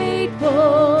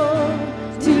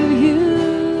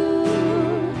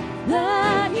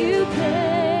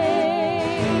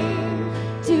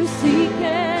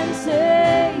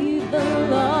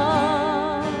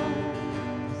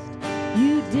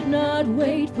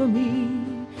for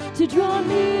me to draw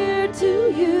near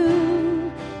to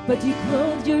you, but you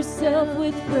clothed yourself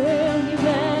with frail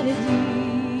humanity.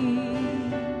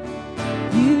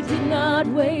 You did not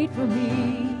wait for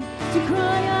me to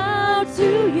cry out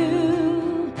to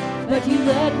you, but you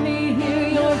let me hear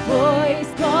your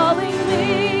voice calling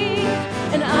me,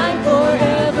 and I'm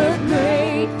forever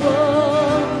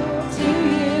grateful to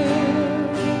you.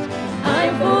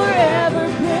 I'm forever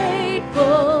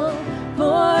grateful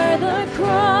for the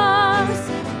cross.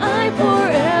 I'm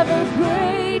forever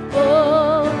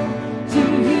grateful to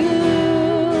you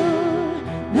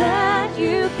that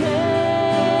you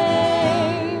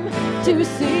came to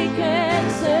seek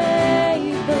and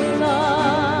save the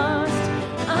lost.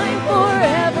 I'm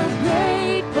forever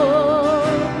grateful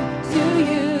to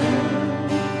you.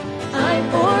 I'm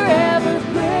forever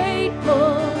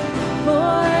grateful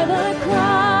for the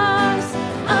cross.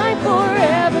 I'm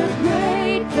forever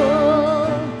grateful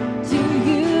to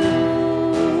you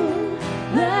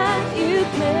that you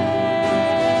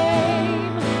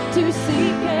came to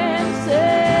seek and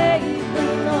save the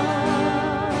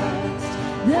lost.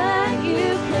 That you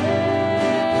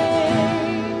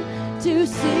came to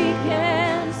seek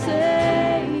and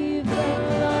save the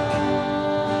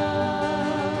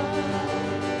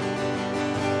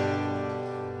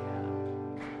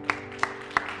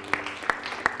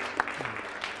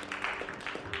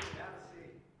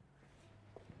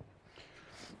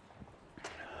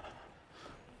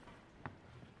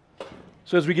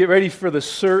So as we get ready for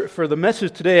the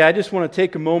message today, I just want to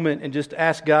take a moment and just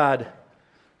ask God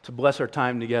to bless our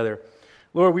time together.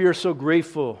 Lord, we are so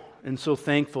grateful and so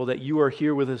thankful that you are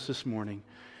here with us this morning.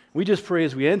 We just pray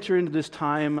as we enter into this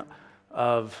time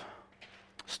of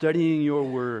studying your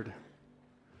word,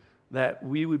 that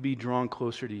we would be drawn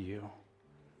closer to you.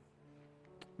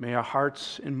 May our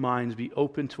hearts and minds be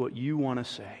open to what you want to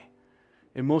say.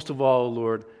 And most of all,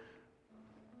 Lord,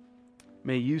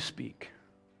 may you speak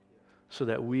so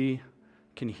that we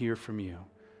can hear from you.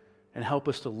 And help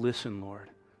us to listen, Lord,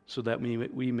 so that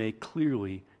we may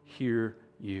clearly hear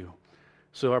you.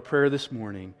 So our prayer this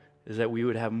morning is that we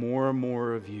would have more and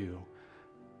more of you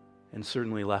and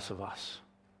certainly less of us.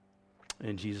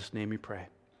 In Jesus' name we pray.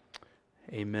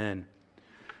 Amen.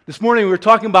 This morning we were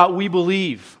talking about we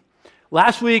believe.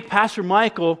 Last week, Pastor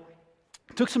Michael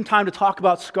took some time to talk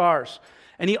about scars,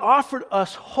 and he offered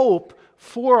us hope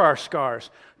for our scars,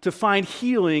 to find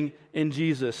healing in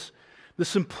Jesus. The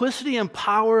simplicity and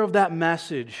power of that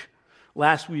message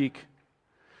last week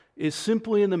is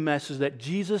simply in the message that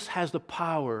Jesus has the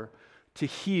power to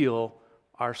heal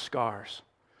our scars.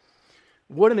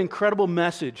 What an incredible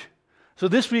message. So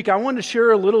this week I wanted to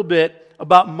share a little bit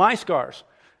about my scars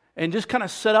and just kind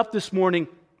of set up this morning.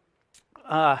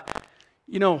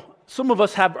 Some of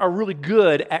us are really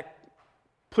good at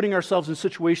putting ourselves in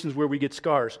situations where we get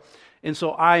scars. And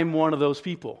so I'm one of those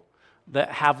people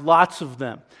that have lots of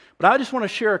them. But I just want to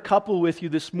share a couple with you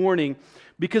this morning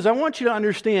because I want you to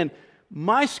understand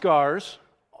my scars,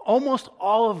 almost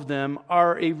all of them,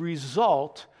 are a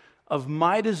result of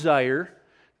my desire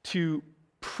to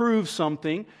prove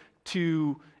something,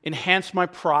 to enhance my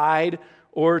pride,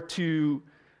 or to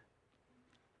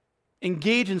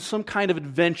engage in some kind of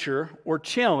adventure or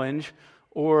challenge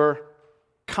or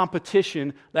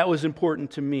competition that was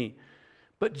important to me.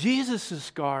 But Jesus'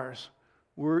 scars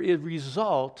were a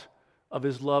result of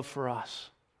his love for us.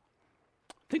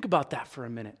 Think about that for a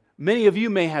minute. Many of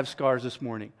you may have scars this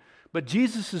morning, but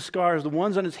Jesus' scars, the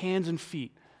ones on his hands and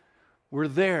feet, were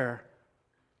there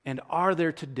and are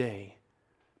there today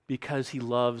because he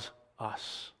loves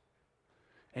us.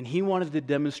 And he wanted to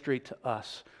demonstrate to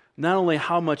us not only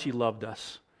how much he loved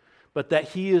us, but that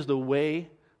he is the way,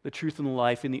 the truth, and the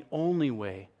life, and the only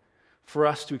way for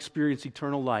us to experience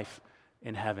eternal life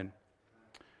in heaven.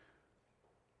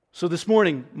 So this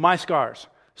morning, my scars.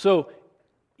 So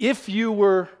if you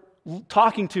were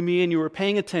talking to me and you were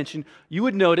paying attention, you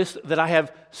would notice that I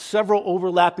have several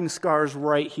overlapping scars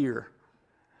right here.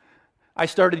 I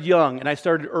started young and I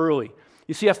started early.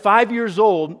 You see, at 5 years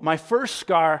old, my first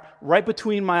scar right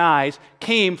between my eyes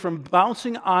came from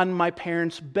bouncing on my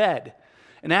parents' bed.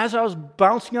 And as I was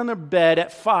bouncing on their bed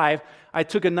at 5, I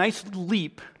took a nice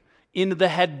leap into the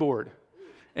headboard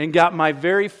and got my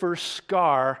very first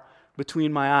scar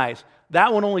between my eyes.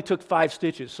 That one only took 5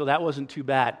 stitches, so that wasn't too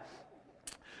bad.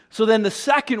 So then the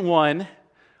second one,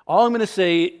 all I'm going to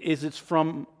say is it's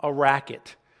from a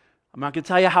racket. I'm not going to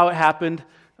tell you how it happened,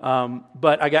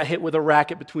 but I got hit with a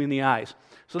racket between the eyes.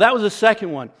 So that was the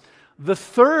second one. The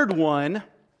third one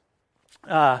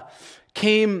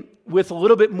came with a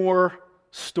little bit more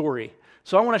story.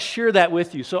 So I want to share that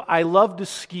with you. So I love to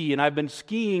ski, and I've been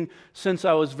skiing since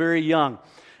I was very young.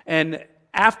 And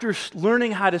after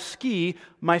learning how to ski,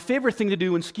 my favorite thing to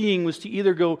do when skiing was to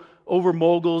either go over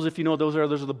moguls, if you know, those are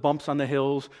the bumps on the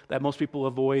hills that most people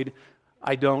avoid.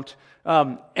 I don't.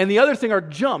 And the other thing are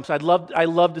jumps. I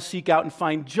love to seek out and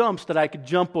find jumps that I could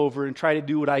jump over and try to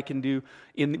do what I can do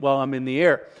while I'm in the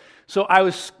air. So I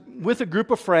was with a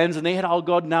group of friends, and they had all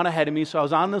gone down ahead of me, so I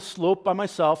was on the slope by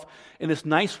myself in this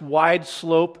nice wide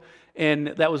slope, and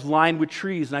that was lined with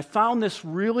trees. And I found this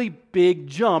really big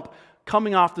jump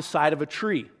coming off the side of a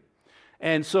tree.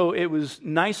 And so it was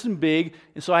nice and big,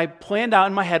 and so I planned out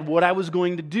in my head what I was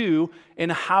going to do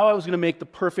and how I was going to make the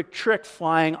perfect trick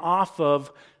flying off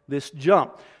of this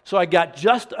jump. So I got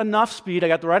just enough speed, I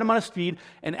got the right amount of speed,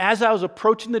 and as I was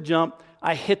approaching the jump,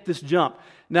 I hit this jump.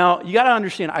 Now, you got to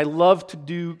understand, I love to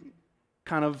do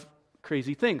kind of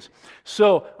crazy things.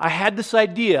 So I had this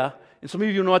idea, and some of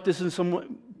you know what this is,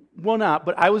 some will not,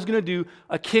 but I was going to do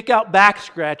a kick-out back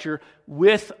scratcher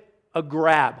with a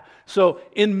grab. So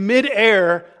in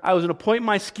midair, I was going to point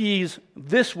my skis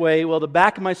this way, while the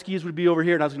back of my skis would be over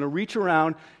here, and I was going to reach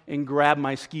around and grab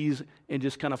my skis and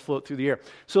just kind of float through the air.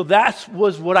 So that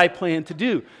was what I planned to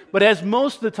do. But as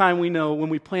most of the time we know, when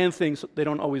we plan things, they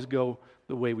don't always go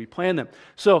the way we plan them.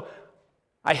 So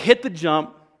I hit the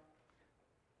jump,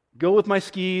 go with my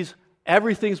skis,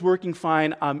 everything's working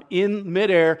fine, I'm in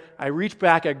midair, I reach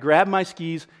back, I grab my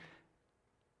skis,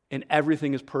 and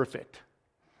everything is perfect.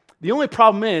 The only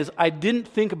problem is I didn't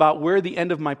think about where the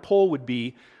end of my pole would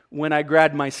be when I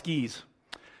grabbed my skis.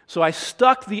 So I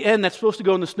stuck the end that's supposed to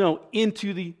go in the snow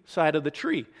into the side of the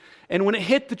tree. And when it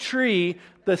hit the tree,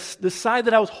 the side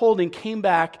that I was holding came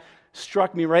back,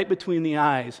 struck me right between the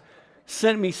eyes,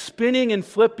 sent me spinning and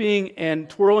flipping and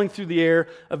twirling through the air.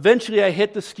 Eventually I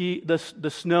hit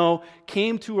the snow,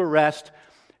 came to a rest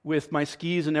with my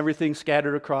skis and everything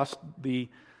scattered across the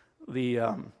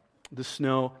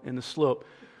snow and the slope.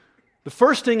 The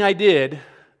first thing I did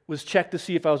was check to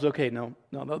see if I was okay. No.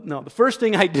 The first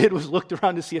thing I did was looked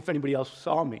around to see if anybody else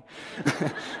saw me.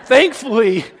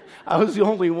 Thankfully, I was the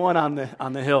only one on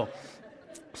the hill.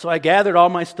 So I gathered all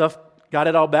my stuff, got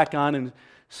it all back on, and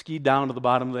skied down to the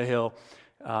bottom of the hill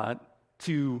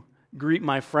to greet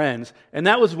my friends. And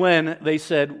that was when they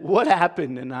said, "What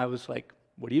happened?" And I was like,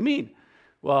 "What do you mean?"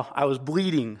 Well, I was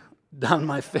bleeding down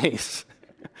my face.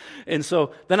 And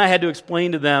so then I had to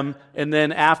explain to them, and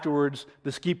then afterwards,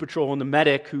 the ski patrol and the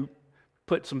medic who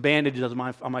put some bandages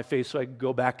on my face so I could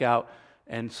go back out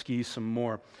and ski some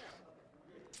more.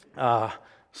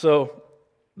 So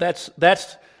that's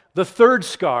the third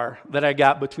scar that I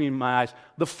got between my eyes.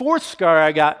 The fourth scar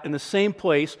I got in the same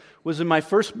place was in my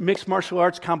first mixed martial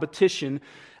arts competition.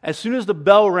 As soon as the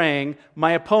bell rang,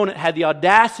 my opponent had the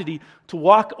audacity to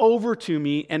walk over to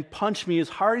me and punch me as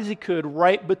hard as he could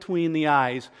right between the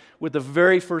eyes with the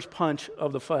very first punch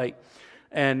of the fight,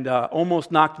 and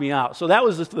almost knocked me out. So that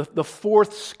was the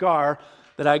fourth scar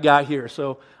that I got here.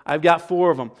 So I've got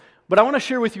 4 of them. But I want to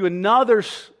share with you another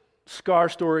scar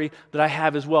story that I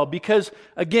have as well, because,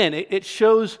 again, it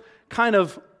shows kind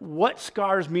of what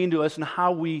scars mean to us and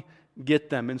how we get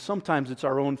them. And sometimes it's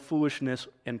our own foolishness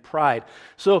and pride.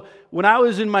 So when I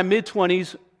was in my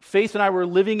mid-20s, Faith and I were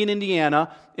living in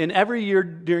Indiana, and every year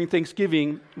during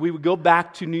Thanksgiving, we would go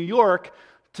back to New York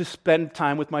to spend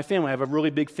time with my family. I have a really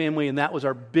big family, and that was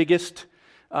our biggest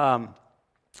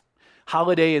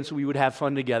holiday, and so we would have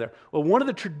fun together. Well, one of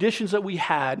the traditions that we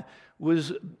had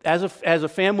was, as a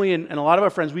family and a lot of our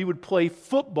friends, we would play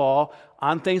football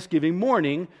on Thanksgiving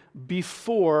morning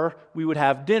before we would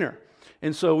have dinner.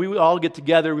 And so we would all get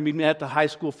together, we'd meet at the high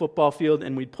school football field,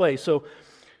 and we'd play. So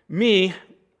me,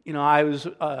 I was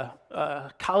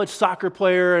a college soccer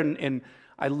player, and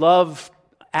I love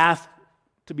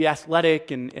to be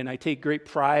athletic, and I take great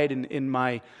pride in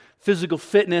my physical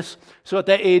fitness. So at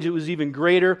that age, it was even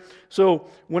greater. So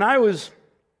when I was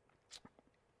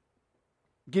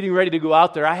getting ready to go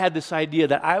out there, I had this idea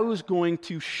that I was going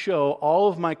to show all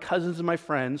of my cousins and my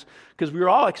friends, because we were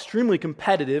all extremely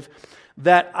competitive,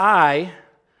 that I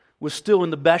was still in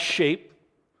the best shape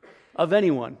of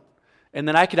anyone, and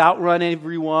that I could outrun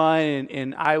everyone,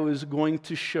 and I was going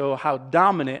to show how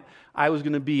dominant I was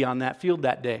going to be on that field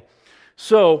that day.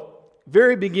 So,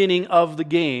 very beginning of the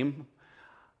game,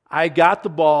 I got the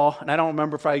ball, and I don't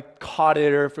remember if I caught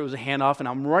it or if it was a handoff, and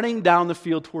I'm running down the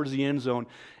field towards the end zone,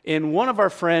 and one of our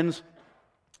friends,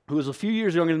 who was a few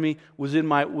years younger than me, was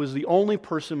the only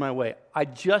person in my way. I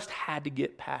just had to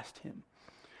get past him.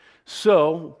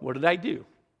 So, what did I do?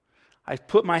 I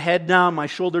put my head down, my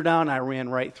shoulder down, and I ran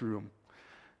right through him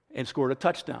and scored a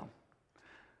touchdown.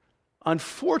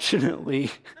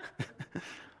 Unfortunately,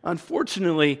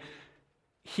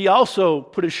 he also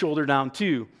put his shoulder down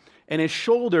too, and his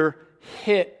shoulder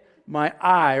hit my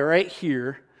eye right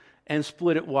here and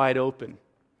split it wide open.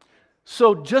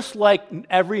 So just like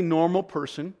every normal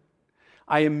person,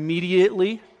 I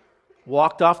immediately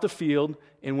walked off the field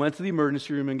and went to the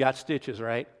emergency room and got stitches,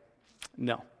 right?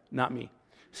 No, not me.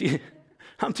 See,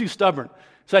 I'm too stubborn.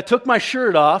 So I took my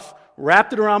shirt off,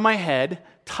 wrapped it around my head,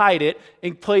 tied it,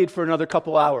 and played for another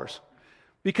couple hours.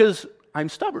 Because I'm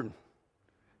stubborn,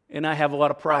 and I have a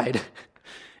lot of pride.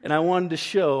 And I wanted to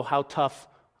show how tough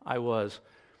I was.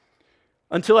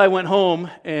 Until I went home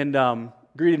and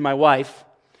greeted my wife,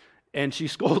 and she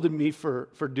scolded me for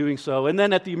doing so. And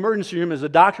then at the emergency room, as the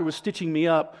doctor was stitching me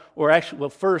up,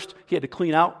 first he had to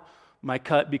clean out my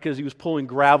cut because he was pulling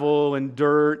gravel and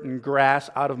dirt and grass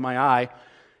out of my eye,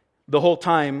 the whole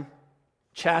time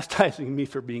chastising me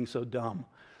for being so dumb.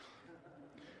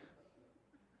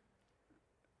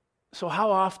 So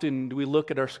how often do we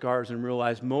look at our scars and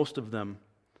realize most of them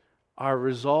are a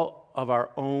result of our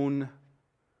own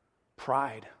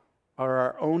pride, or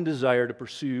our own desire to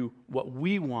pursue what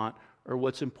we want or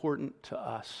what's important to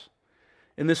us?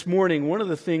 And this morning, one of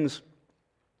the things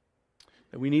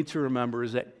that we need to remember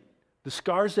is that the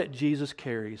scars that Jesus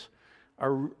carries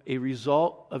are a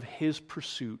result of his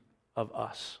pursuit of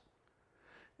us.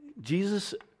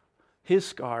 Jesus, his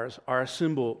scars are a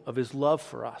symbol of his love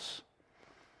for us.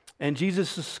 And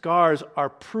Jesus' scars are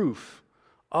proof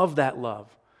of that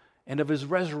love and of his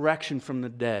resurrection from the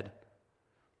dead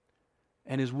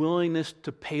and his willingness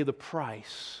to pay the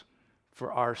price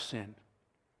for our sin.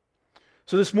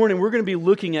 So this morning we're going to be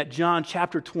looking at John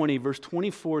chapter 20, verse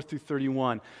 24 through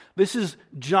 31. This is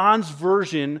John's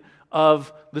version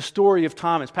of the story of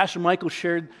Thomas. Pastor Michael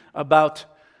shared about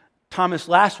Thomas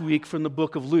last week from the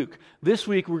book of Luke. This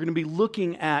week we're going to be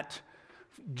looking at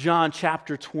John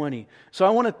chapter 20. So I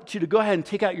want you to go ahead and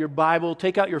take out your Bible,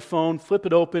 take out your phone, flip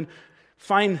it open,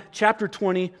 find chapter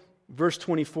 20, verse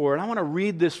 24. And I want to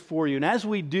read this for you. And as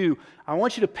we do, I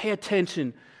want you to pay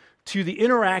attention to the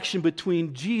interaction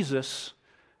between Jesus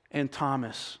and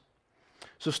Thomas.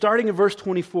 So starting in verse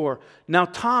 24, now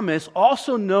Thomas,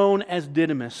 also known as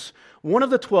Didymus, one of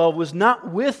the 12, was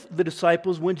not with the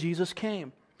disciples when Jesus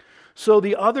came. So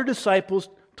the other disciples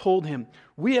told him,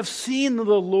 "We have seen the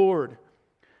Lord."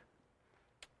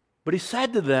 But he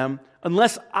said to them,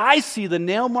 "Unless I see the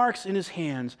nail marks in his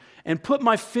hands, and put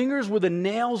my fingers where the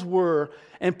nails were,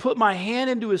 and put my hand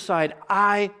into his side,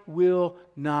 I will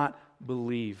not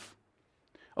believe."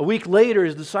 A week later,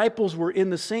 his disciples were in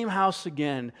the same house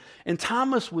again, and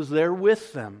Thomas was there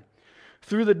with them.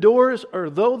 Though the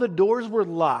doors were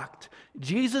locked,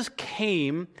 Jesus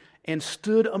came and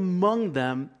stood among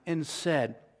them and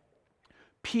said,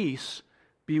 "Peace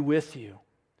be with you."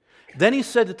 Then he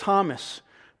said to Thomas,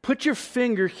 "Put your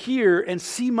finger here and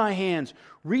see my hands.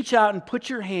 Reach out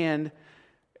your hand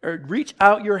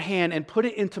and put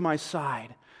it into my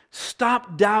side.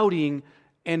 Stop doubting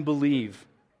and believe."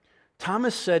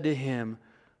 Thomas said to him,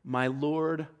 "My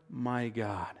Lord, my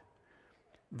God."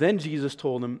 Then Jesus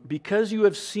told him, "Because you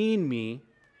have seen me,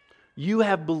 you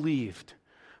have believed.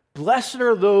 Blessed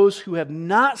are those who have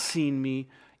not seen me,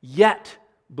 yet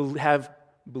have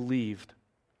believed."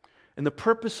 And the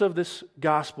purpose of this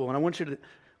gospel, and I want you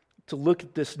to look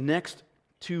at this next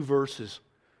two verses.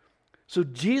 So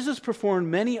Jesus performed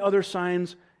many other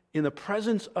signs in the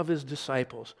presence of his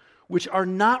disciples, which are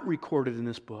not recorded in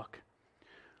this book.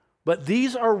 But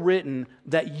these are written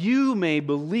that you may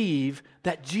believe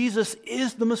that Jesus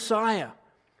is the Messiah,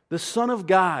 the Son of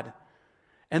God,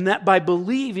 and that by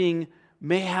believing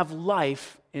may have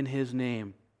life in his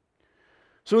name.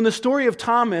 So in the story of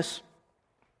Thomas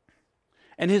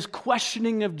and his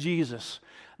questioning of Jesus,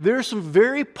 there are some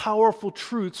very powerful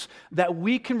truths that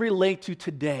we can relate to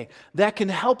today that can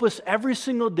help us every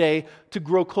single day to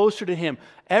grow closer to him,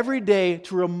 every day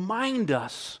to remind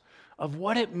us of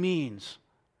what it means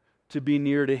to be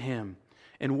near to him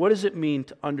and what does it mean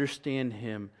to understand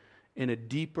him in a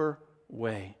deeper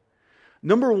way.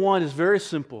 Number one is very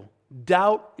simple.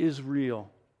 Doubt is real.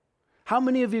 How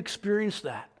many of you experienced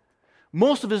that?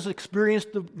 Most of us experience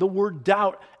the word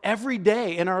doubt every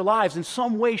day in our lives in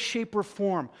some way, shape, or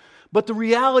form. But the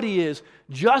reality is,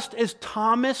 just as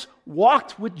Thomas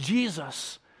walked with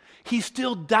Jesus, he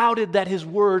still doubted that his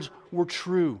words were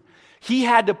true. He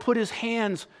had to put his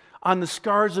hands on the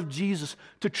scars of Jesus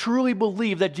to truly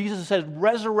believe that Jesus had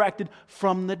resurrected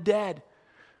from the dead.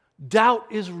 Doubt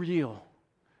is real,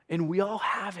 and we all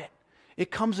have it.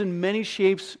 It comes in many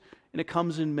shapes, and it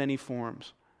comes in many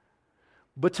forms.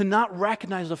 But to not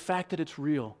recognize the fact that it's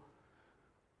real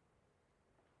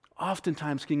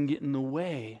oftentimes can get in the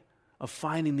way of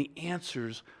finding the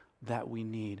answers that we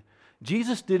need.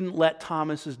 Jesus didn't let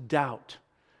Thomas's doubt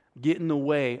get in the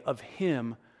way of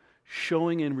him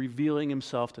showing and revealing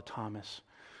himself to Thomas.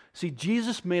 See,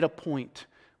 Jesus made a point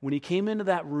when he came into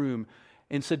that room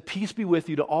and said, "Peace be with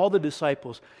you," to all the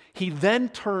disciples. He then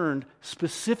turned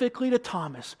specifically to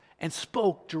Thomas and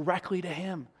spoke directly to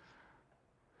him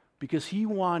because he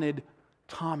wanted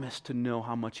Thomas to know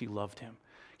how much he loved him.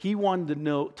 He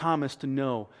wanted Thomas to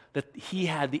know that he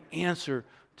had the answer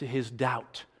to his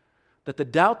doubt, that the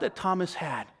doubt that Thomas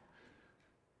had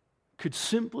could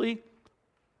simply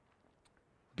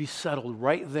be settled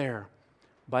right there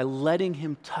by letting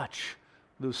him touch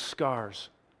those scars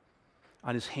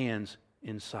on his hands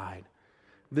inside.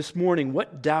 This morning,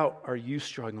 what doubt are you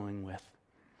struggling with?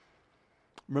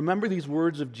 Remember these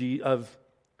words of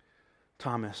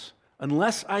Thomas.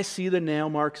 "Unless I see the nail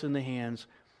marks in the hands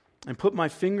and put my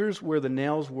fingers where the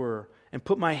nails were and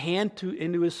put my hand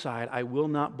into his side, I will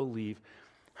not believe."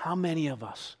 How many of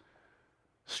us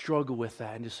struggle with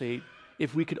that and just say,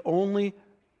 if we could only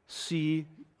see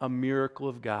a miracle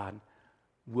of God,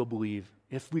 we'll believe.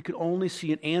 If we could only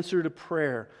see an answer to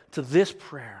prayer, to this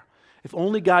prayer, if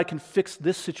only God can fix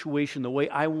this situation the way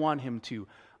I want him to,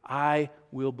 I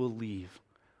will believe.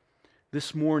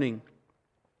 This morning,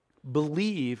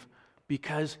 believe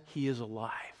because he is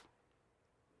alive.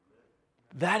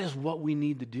 That is what we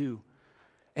need to do.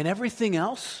 And everything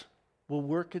else will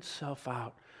work itself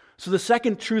out. So the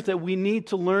second truth that we need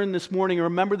to learn this morning, or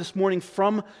remember this morning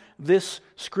from this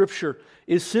scripture,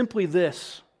 is simply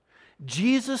this: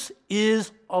 Jesus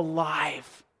is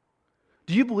alive.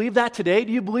 Do you believe that today?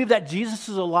 Do you believe that Jesus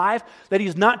is alive? That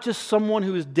he's not just someone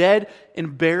who is dead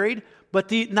and buried,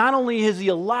 but not only is he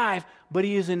alive, but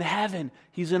he is in heaven.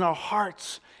 He's in our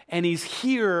hearts, and he's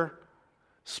here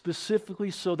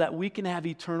specifically so that we can have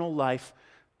eternal life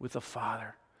with the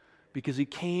Father. Because he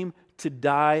came to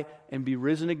die and be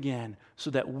risen again so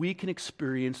that we can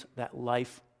experience that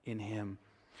life in him.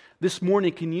 This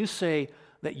morning, can you say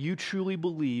that you truly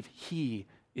believe he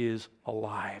is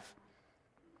alive?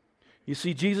 You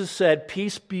see, Jesus said,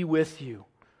 "Peace be with you,"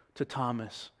 to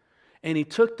Thomas. And he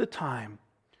took the time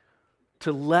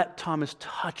to let Thomas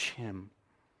touch him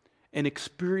and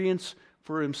experience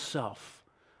for himself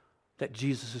that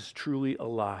Jesus is truly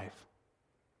alive.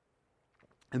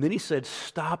 And then he said,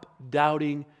 "Stop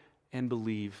doubting and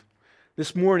believe."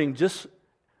 This morning, just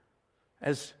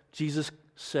as Jesus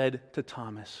said to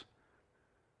Thomas,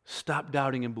 stop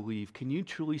doubting and believe. Can you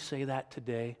truly say that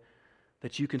today?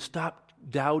 That you can stop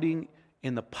doubting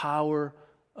in the power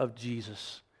of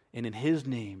Jesus and in his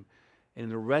name and in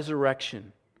the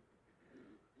resurrection,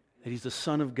 that he's the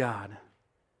Son of God,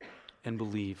 and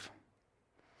believe.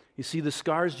 You see, the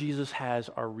scars Jesus has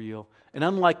are real. And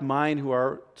unlike mine, who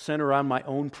are centered around my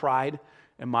own pride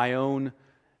and my own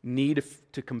need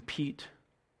to compete,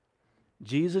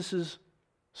 Jesus'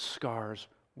 scars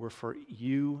were for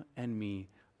you and me.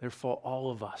 They're for all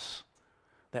of us,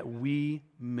 that we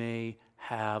may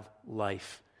have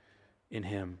life in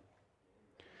him.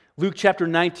 Luke chapter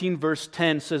 19, verse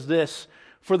 10 says this: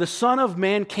 "For the Son of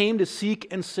Man came to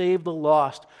seek and save the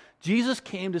lost." Jesus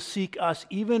came to seek us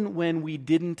even when we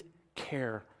didn't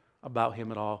care about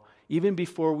him at all. Even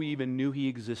before we even knew he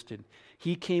existed.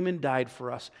 He came and died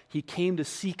for us. He came to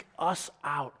seek us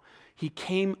out. He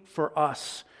came for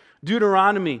us.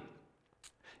 Deuteronomy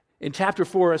in chapter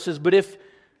 4, it says, "But if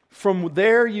from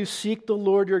there you seek the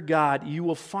Lord your God, you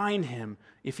will find him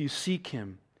if you seek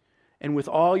him, and with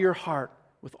all your heart,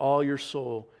 with all your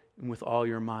soul, and with all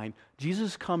your mind."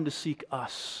 Jesus come to seek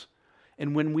us.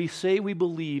 And when we say we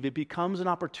believe, it becomes an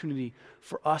opportunity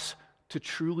for us to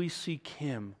truly seek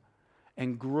him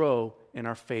and grow in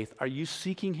our faith. Are you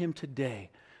seeking him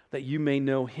today that you may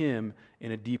know him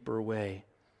in a deeper way?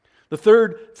 The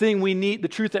third thing the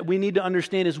truth that we need to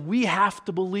understand is we have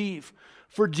to believe.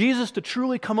 For Jesus to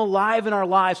truly come alive in our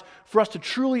lives, for us to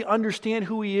truly understand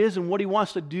who he is and what he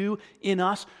wants to do in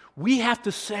us, we have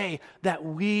to say that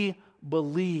we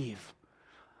believe.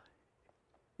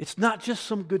 It's not just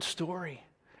some good story.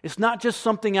 It's not just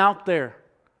something out there.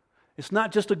 It's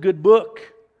not just a good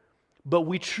book. But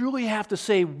we truly have to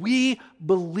say we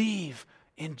believe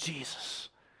in Jesus,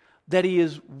 that he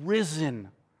is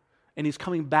risen and he's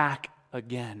coming back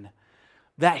again,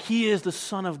 that he is the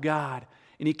Son of God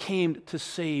and he came to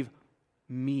save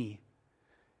me.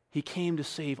 He came to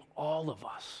save all of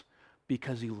us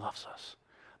because he loves us.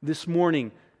 This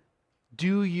morning,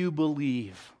 do you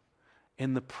believe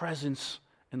in the presence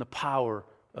and the power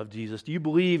of Jesus? Do you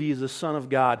believe he is the Son of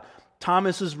God?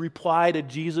 Thomas's reply to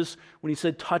Jesus when he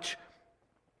said, "Touch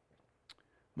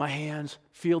my hands,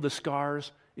 feel the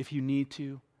scars if you need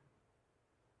to."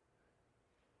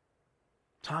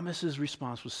 Thomas's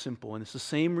response was simple, and it's the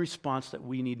same response that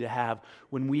we need to have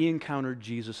when we encounter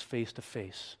Jesus face to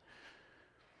face.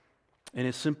 And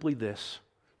it's simply this.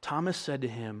 Thomas said to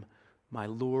him, "My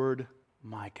Lord,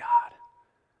 my God."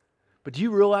 But do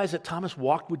you realize that Thomas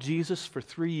walked with Jesus for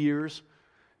 3 years,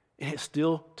 and it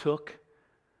still took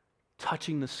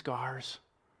touching the scars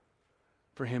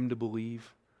for him to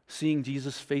believe, seeing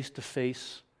Jesus face to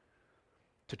face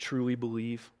to truly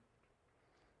believe?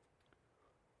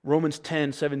 Romans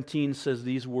 10:17 says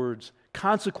these words,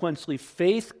 "Consequently,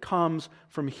 faith comes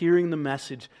from hearing the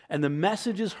message, and the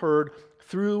message is heard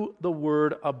through the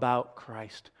word about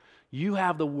Christ." You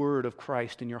have the word of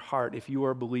Christ in your heart if you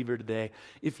are a believer today.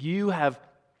 If you have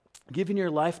given your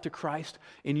life to Christ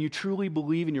and you truly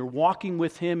believe and you're walking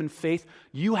with Him in faith,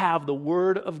 you have the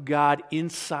word of God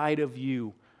inside of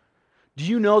you. Do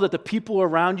you know that the people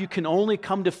around you can only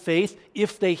come to faith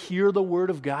if they hear the word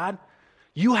of God?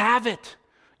 You have it.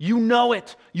 You know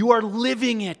it. You are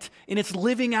living it. And it's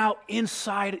living out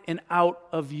inside and out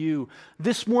of you.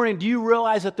 This morning, do you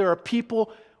realize that there are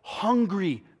people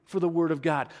hungry for the Word of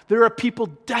God? There are people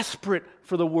desperate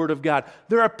for the Word of God.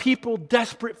 There are people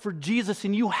desperate for Jesus,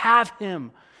 and you have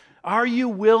Him. Are you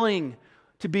willing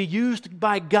to be used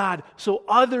by God so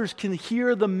others can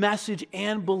hear the message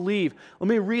and believe? Let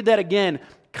me read that again.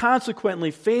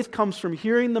 Consequently, faith comes from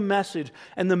hearing the message,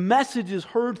 and the message is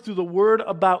heard through the word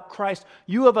about Christ.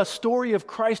 You have a story of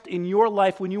Christ in your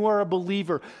life when you are a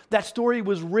believer. That story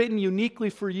was written uniquely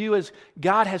for you as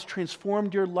God has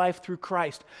transformed your life through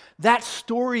Christ. That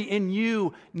story in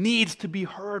you needs to be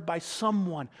heard by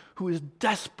someone who is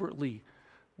desperately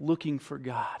looking for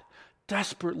God,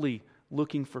 desperately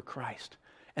looking for Christ.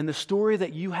 And the story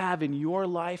that you have in your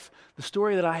life, the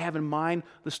story that I have in mine,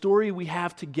 the story we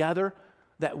have together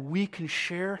that we can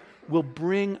share will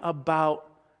bring about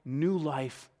new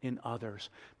life in others.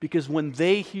 Because when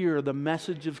they hear the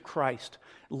message of Christ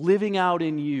living out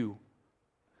in you,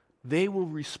 they will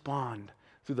respond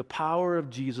through the power of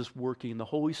Jesus working, the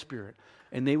Holy Spirit,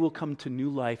 and they will come to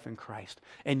new life in Christ.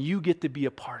 And you get to be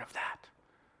a part of that.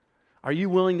 Are you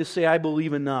willing to say, "I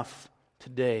believe enough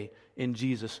today in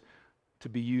Jesus to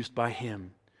be used by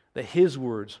Him, that His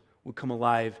words will come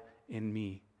alive in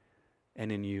me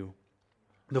and in you"?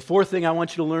 The fourth thing I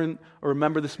want you to learn or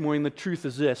remember this morning, the truth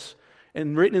is this.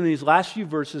 And written in these last few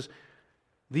verses,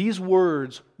 these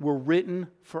words were written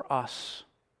for us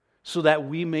so that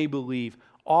we may believe.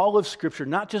 All of Scripture,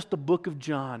 not just the book of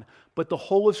John, but the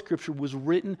whole of Scripture was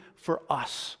written for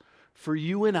us, for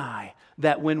you and I,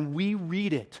 that when we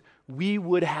read it, we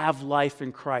would have life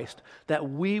in Christ, that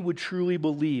we would truly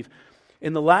believe.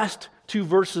 In the last two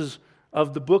verses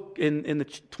of the book, in the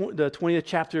 20th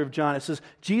chapter of John, it says,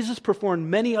 Jesus performed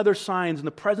many other signs in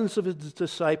the presence of His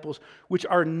disciples, which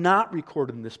are not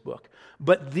recorded in this book.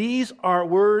 But these are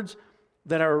written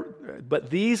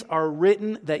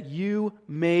that you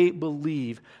may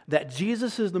believe that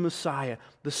Jesus is the Messiah,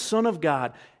 the Son of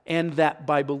God, and that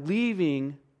by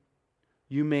believing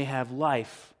you may have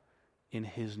life in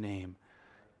His name.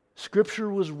 Scripture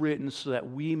was written so that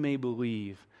we may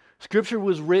believe. Scripture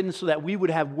was written so that we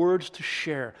would have words to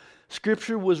share.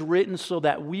 Scripture was written so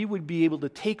that we would be able to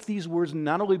take these words and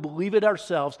not only believe it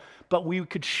ourselves, but we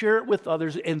could share it with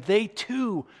others, and they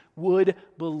too would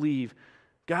believe.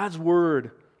 God's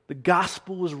Word, the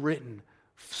gospel, was written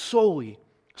solely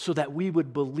so that we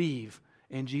would believe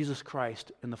in Jesus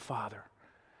Christ and the Father.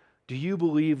 Do you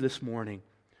believe this morning?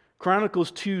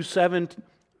 Chronicles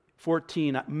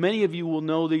 2:7-14. Many of you will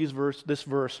know this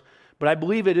verse. But I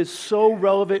believe it is so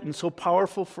relevant and so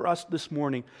powerful for us this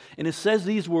morning. And it says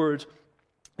these words,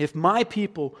 "If my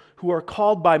people who are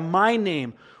called by my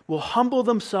name will humble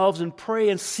themselves and pray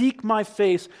and seek my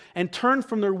face and turn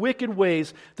from their wicked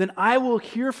ways, then I will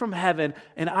hear from heaven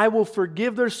and I will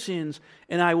forgive their sins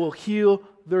and I will heal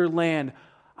their land."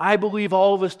 I believe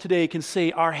all of us today can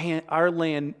say our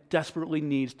land desperately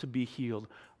needs to be healed.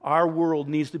 Our world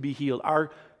needs to be healed.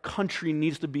 Our country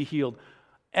needs to be healed.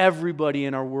 Everybody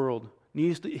in our world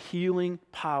needs the healing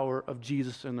power of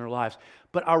Jesus in their lives.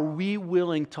 But are we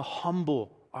willing to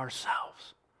humble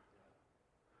ourselves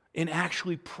and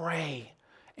actually pray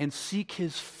and seek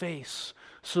His face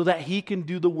so that He can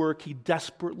do the work He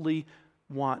desperately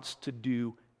wants to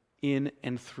do in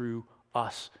and through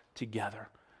us together?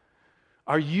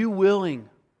 Are you willing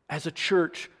as a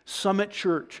church, Summit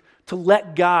Church, to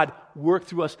let God work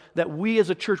through us, that we as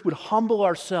a church would humble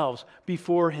ourselves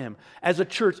before Him, as a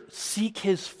church seek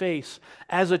His face,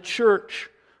 as a church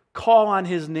call on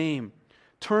His name,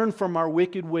 turn from our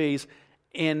wicked ways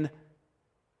and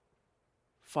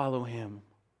follow Him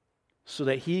so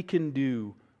that He can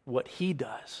do what He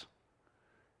does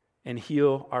and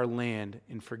heal our land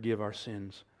and forgive our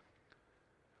sins.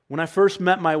 When I first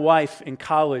met my wife in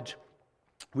college,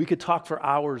 we could talk for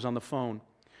hours on the phone.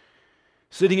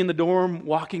 sitting in the dorm,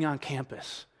 walking on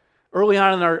campus. Early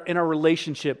on in our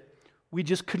relationship, we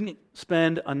just couldn't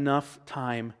spend enough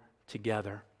time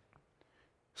together.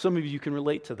 Some of you can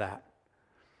relate to that.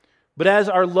 But as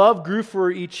our love grew for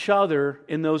each other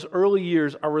in those early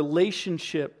years, our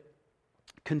relationship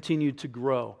continued to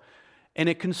grow. And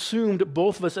it consumed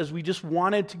both of us as we just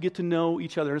wanted to get to know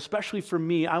each other. And especially for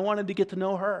me, I wanted to get to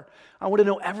know her. I wanted to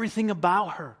know everything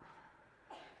about her.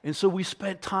 And so we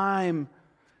spent time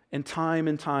and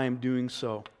time doing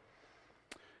so.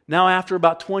 Now, after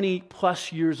about 20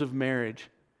 plus years of marriage,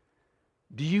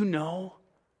 do you know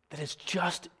that it's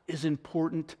just as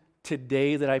important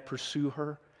today that I pursue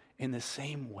her in the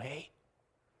same way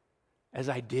as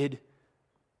I did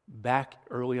back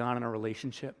early on in our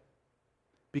relationship?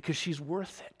 Because she's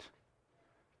worth it.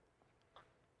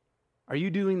 Are you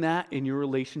doing that in your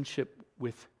relationship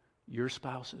with your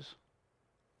spouses?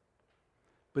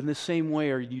 But in the same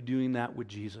way, are you doing that with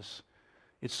Jesus?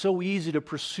 It's so easy to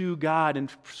pursue God and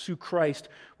to pursue Christ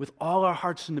with all our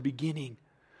hearts in the beginning,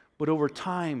 but over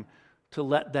time, to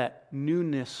let that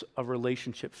newness of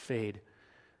relationship fade.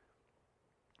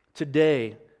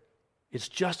 Today, it's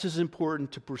just as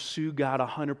important to pursue God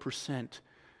 100%,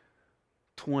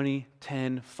 20,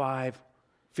 10, 5,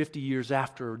 50 years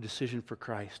after a decision for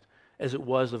Christ, as it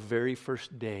was the very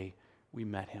first day we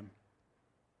met Him.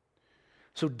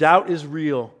 So doubt is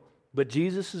real, but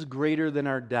Jesus is greater than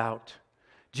our doubt.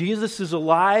 Jesus is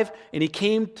alive, and He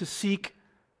came to seek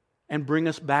and bring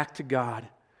us back to God.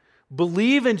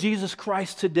 Believe in Jesus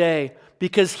Christ today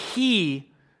because He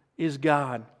is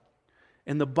God.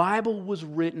 And the Bible was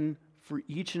written for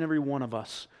each and every one of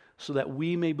us so that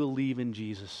we may believe in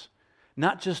Jesus.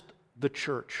 Not just the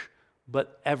church,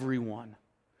 but everyone.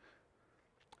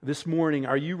 This morning,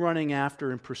 are you running after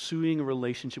and pursuing a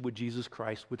relationship with Jesus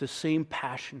Christ with the same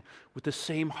passion, with the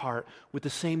same heart, with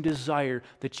the same desire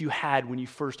that you had when you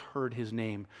first heard His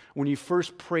name, when you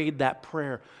first prayed that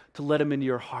prayer to let Him into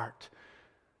your heart?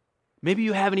 Maybe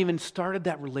you haven't even started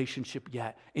that relationship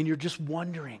yet, and you're just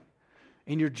wondering,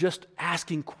 and you're just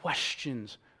asking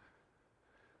questions.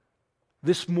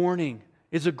 This morning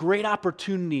is a great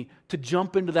opportunity to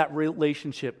jump into that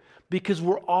relationship because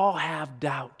we all have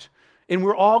doubt. And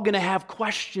we're all going to have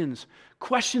questions.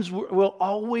 Questions will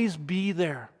always be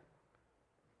there.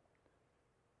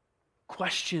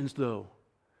 Questions, though,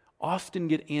 often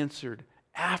get answered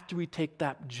after we take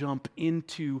that jump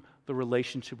into the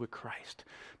relationship with Christ.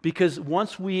 Because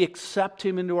once we accept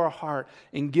Him into our heart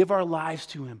and give our lives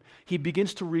to Him, He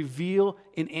begins to reveal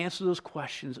and answer those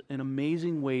questions in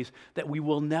amazing ways that we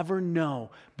will never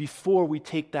know before we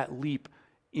take that leap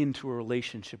into a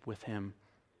relationship with Him.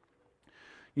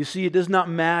 You see, it does not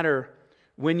matter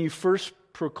when you first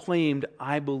proclaimed,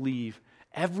 "I believe."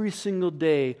 Every single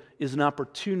day is an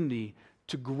opportunity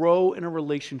to grow in a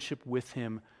relationship with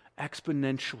Him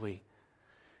exponentially.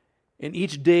 And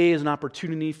each day is an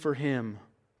opportunity for Him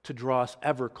to draw us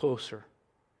ever closer.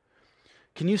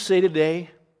 Can you say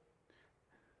today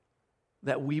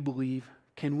that we believe?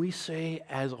 Can we say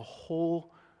as a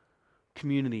whole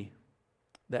community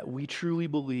that we truly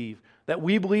believe? That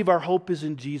we believe our hope is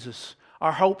in Jesus?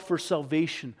 Our hope for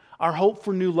salvation, our hope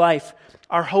for new life,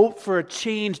 our hope for a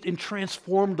changed and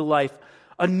transformed life,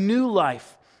 a new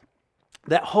life,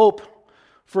 that hope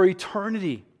for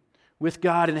eternity with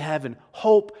God in heaven,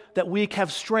 hope that we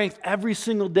have strength every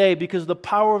single day because of the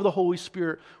power of the Holy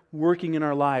Spirit working in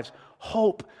our lives,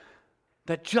 hope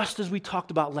that just as we talked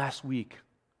about last week,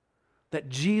 that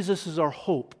Jesus is our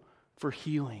hope for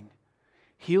healing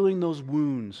those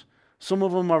wounds, some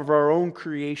of them are of our own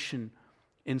creation,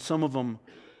 and some of them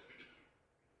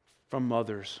from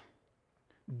others.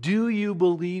 Do you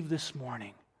believe this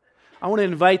morning? I want to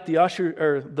invite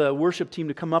the worship team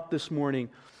to come up this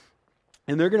morning,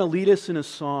 and they're going to lead us in a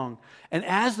song. And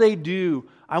as they do,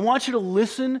 I want you to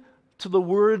listen to the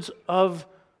words of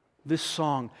this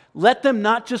song. Let them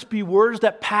not just be words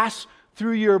that pass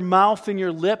through your mouth and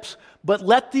your lips, but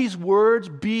let these words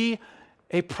be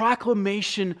a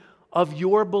proclamation of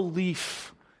your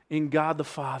belief in God the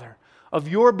Father, of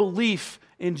your belief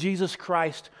in Jesus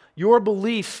Christ, your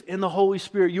belief in the Holy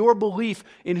Spirit, your belief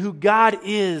in who God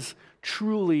is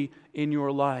truly in your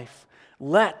life.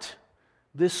 Let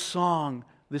this song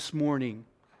this morning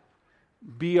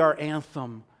be our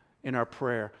anthem in our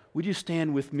prayer. Would you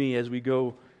stand with me as we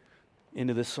go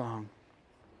into this song?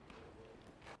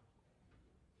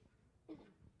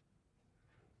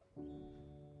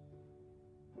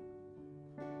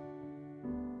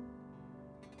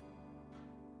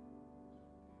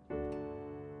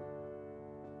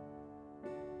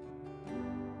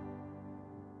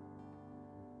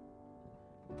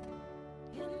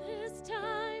 In this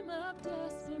time of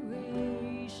desperation,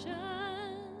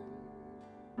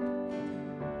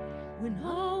 when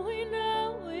all we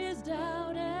know is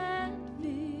doubt and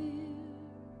fear.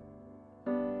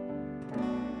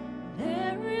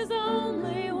 There is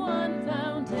only one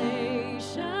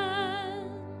foundation.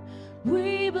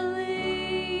 We believe,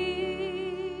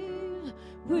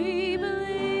 we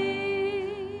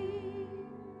believe.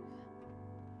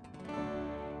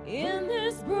 In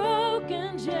this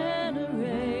broken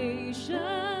generation,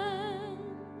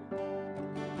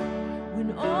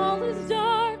 when all is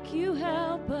dark, you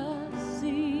help us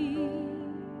see.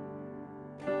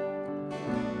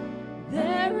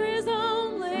 There is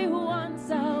only one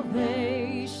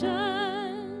salvation.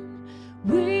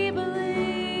 We believe,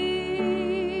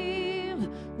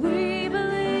 we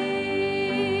believe.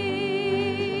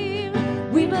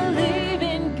 We believe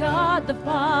in God the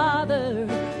Father.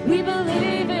 We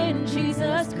believe in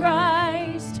Jesus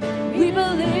Christ. We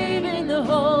believe in the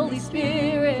Holy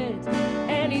Spirit,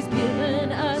 and He's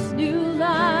given us new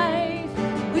life.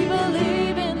 We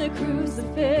believe in the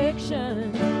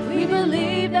crucifixion. We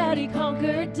believe that He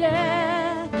conquered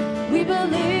death. We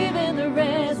believe in the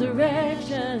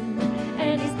resurrection,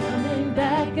 and He's coming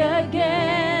back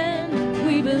again.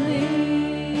 We believe.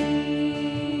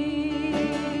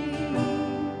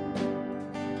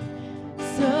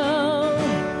 So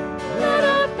let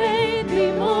our faith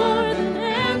be more than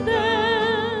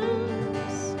anthems,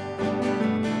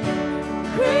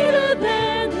 greater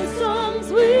than the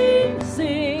songs we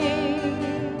sing.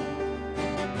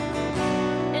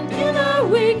 And in our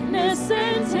weakness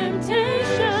and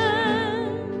temptation,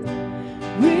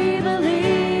 we believe,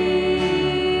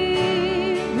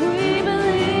 we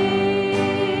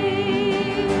believe.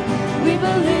 We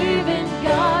believe in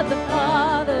God the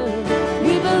Father.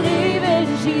 We believe in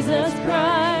Jesus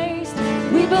Christ.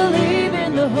 We believe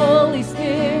in the Holy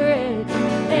Spirit,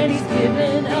 and He's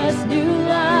given us new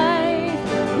life.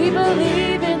 We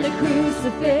believe in the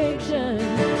crucifixion.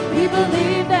 We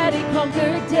believe that He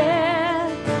conquered death.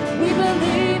 We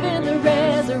believe in the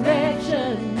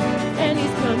resurrection, and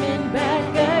He's coming back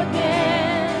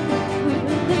again. We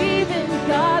believe in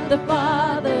God the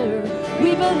Father.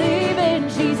 We believe in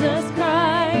Jesus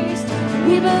Christ.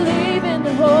 We believe in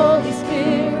the Holy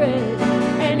Spirit,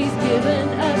 and He's given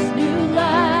us new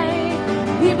life.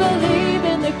 We believe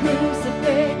in the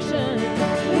crucifixion.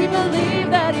 We believe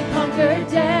that He conquered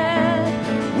death.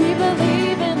 We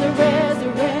believe in the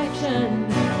resurrection,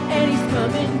 and He's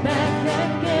coming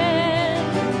back again.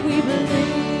 We believe.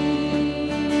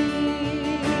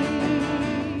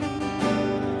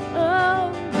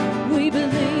 Oh, we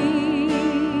believe.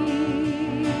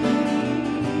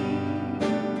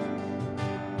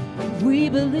 We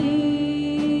believe.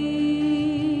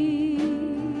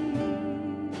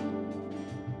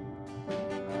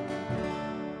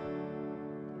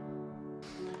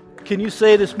 Can you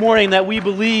say this morning that we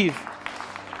believe?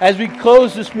 As we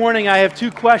close this morning, I have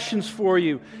two questions for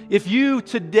you. If you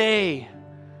today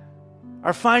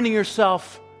are finding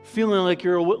yourself feeling like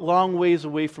you're a long ways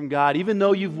away from God, even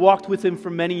though you've walked with Him for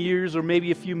many years or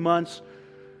maybe a few months,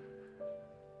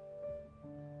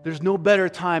 there's no better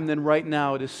time than right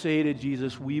now to say to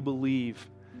Jesus, we believe.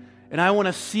 And I want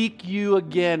to seek you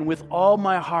again with all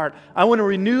my heart. I want to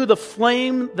renew the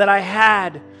flame that I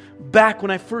had back when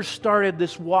I first started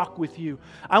this walk with you.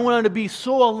 I want to be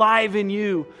so alive in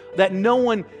you that no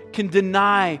one can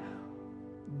deny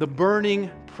the burning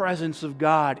presence of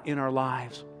God in our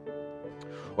lives.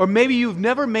 Or maybe you've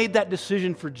never made that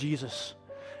decision for Jesus,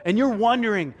 and you're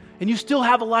wondering, and you still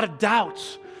have a lot of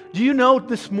doubts. Do you know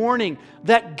this morning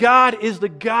that God is the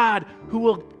God who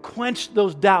will quench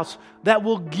those doubts, that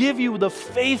will give you the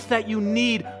faith that you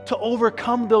need to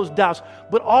overcome those doubts?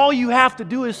 But all you have to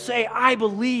do is say, I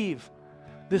believe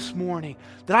this morning,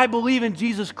 that I believe in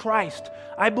Jesus Christ.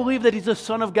 I believe that He's the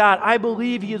Son of God. I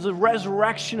believe He is the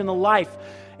resurrection and the life,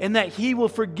 and that He will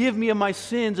forgive me of my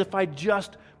sins if I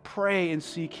just pray and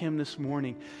seek Him this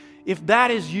morning. If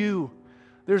that is you,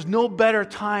 there's no better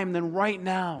time than right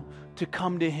now to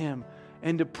come to Him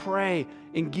and to pray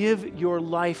and give your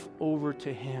life over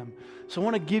to Him. So I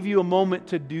want to give you a moment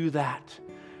to do that.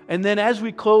 And then as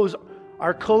we close,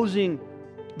 our closing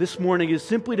this morning is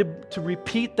simply to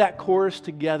repeat that chorus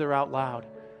together out loud.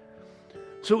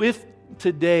 So if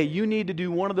today you need to do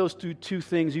one of those two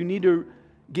things, you need to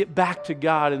get back to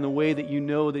God in the way that you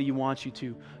know that He wants you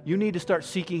to. You need to start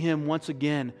seeking Him once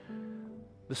again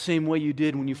the same way you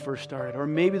did when you first started. Or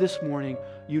maybe this morning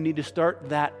you need to start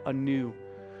that anew.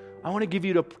 I want to give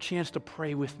you the chance to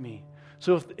pray with me.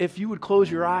 So if you would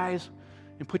close your eyes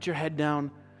and put your head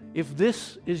down, if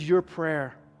this is your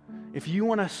prayer, if you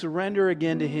want to surrender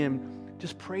again to Him,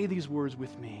 just pray these words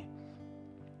with me.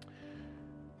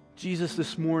 Jesus,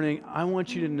 this morning, I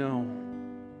want you to know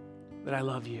that I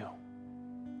love you.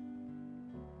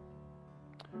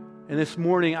 And this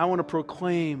morning, I want to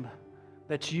proclaim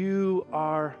that you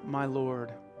are my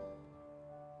Lord.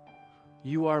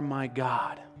 You are my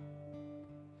God.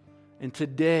 And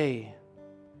today,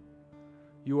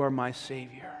 you are my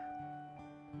Savior.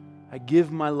 I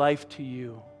give my life to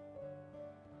you.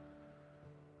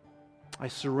 I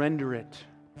surrender it.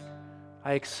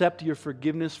 I accept your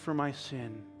forgiveness for my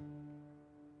sin.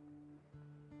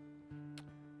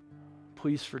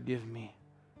 Please forgive me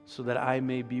so that I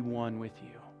may be one with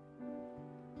you.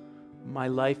 My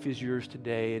life is yours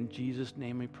today. In Jesus'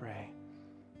 name we pray.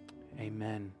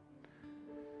 Amen.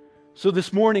 So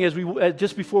this morning,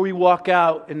 just before we walk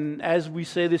out, and as we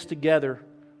say this together,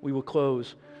 we will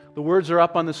close. The words are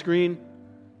up on the screen.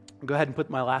 Go ahead and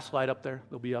put my last slide up there.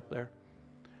 They'll be up there.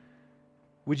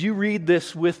 Would you read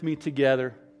this with me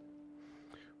together?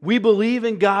 We believe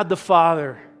in God the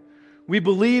Father. We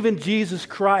believe in Jesus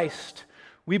Christ.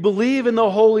 We believe in the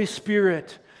Holy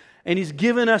Spirit, and He's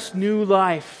given us new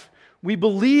life. We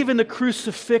believe in the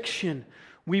crucifixion.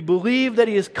 We believe that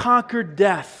He has conquered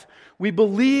death. We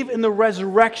believe in the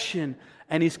resurrection,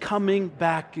 and He's coming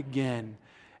back again.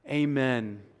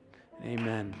 Amen.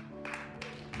 Amen.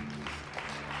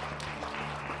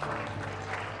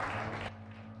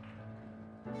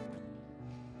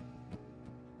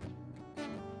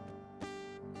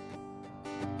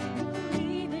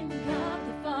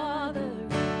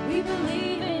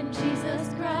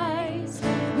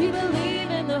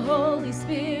 Holy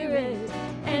Spirit,